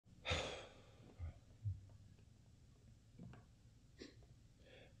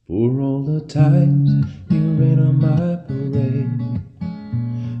For all the times you rain on my parade,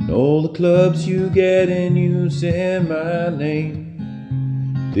 and all the clubs you get in using my name.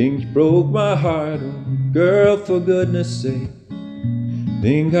 Think you broke my heart, oh girl, for goodness sake.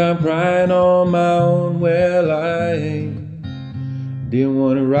 Think I'm crying on my own, well I ain't. Didn't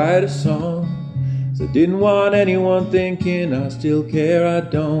want to write a song, 'cause I didn't want anyone thinking I still care, I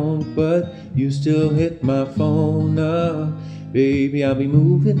don't. But you still hit my phone up, baby, I'll be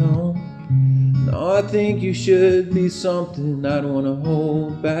moving on. No, I think you should be something I don't want to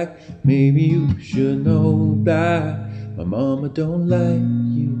hold back. Maybe you should know that my mama don't like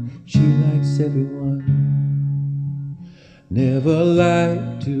you, she likes everyone. Never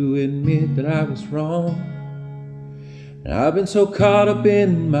lied to admit that I was wrong. I've been so caught up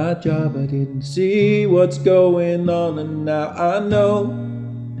in my job I didn't see what's going on, and now I know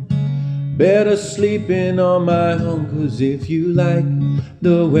better sleeping on my own. 'Cause if you like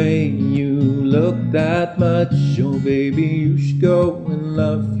the way you look that much, oh baby, you should go and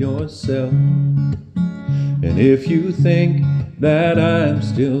love yourself. And if you think that I'm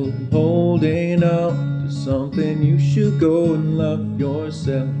still holding on to something, you should go and love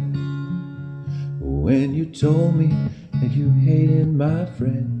yourself. When you told me that you hated my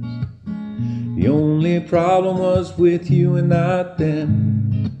friends, the only problem was with you and not them.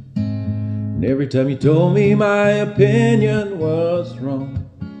 And every time you told me my opinion was wrong,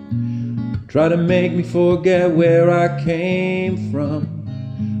 try to make me forget where I came from.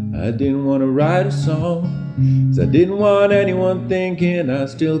 I didn't want to write a song, 'cause I didn't want anyone thinking I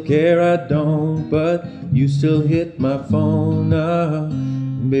still care, I don't. But you still hit my phone up,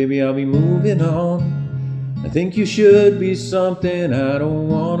 baby, I'll be moving on. I think you should be something I don't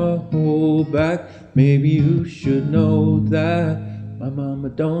wanna hold back. Maybe you should know that my mama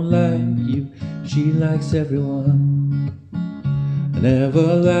don't like you, she likes everyone. I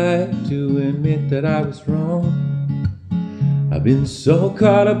never lied to admit that I was wrong. I've been so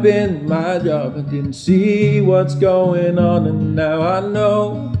caught up in my job I didn't see what's going on, and now I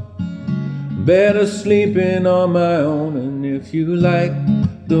know better sleeping on my own. And if you like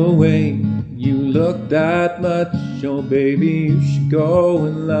the way you look that much, oh baby, you should go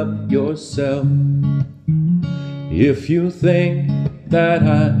and love yourself. If you think that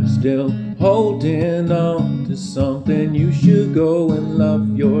I'm still holding on to something, you should go and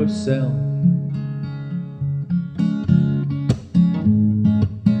love yourself.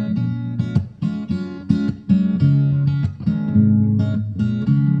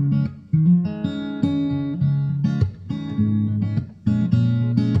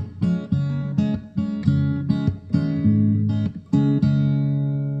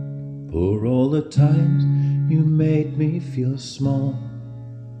 For all the times you made me feel small,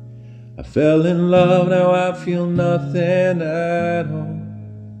 I fell in love, now I feel nothing at all.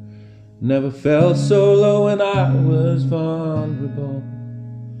 Never felt so low when I was vulnerable.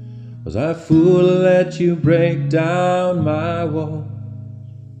 Was I a fool to let you break down my walls?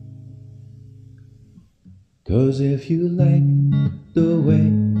 'Cause if you like the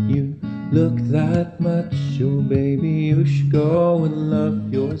way you look that much, oh baby, you should go and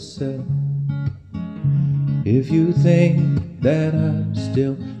love yourself. If you think that I'm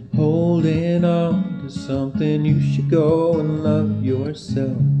still holding on to something, you should go and love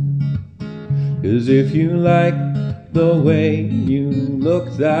yourself. 'Cause if you like the way you look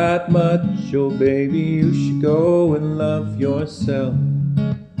that much, oh baby, you should go and love yourself.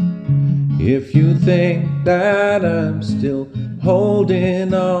 If you think that I'm still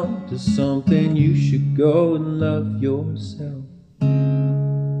holding on to something, you should go and love yourself.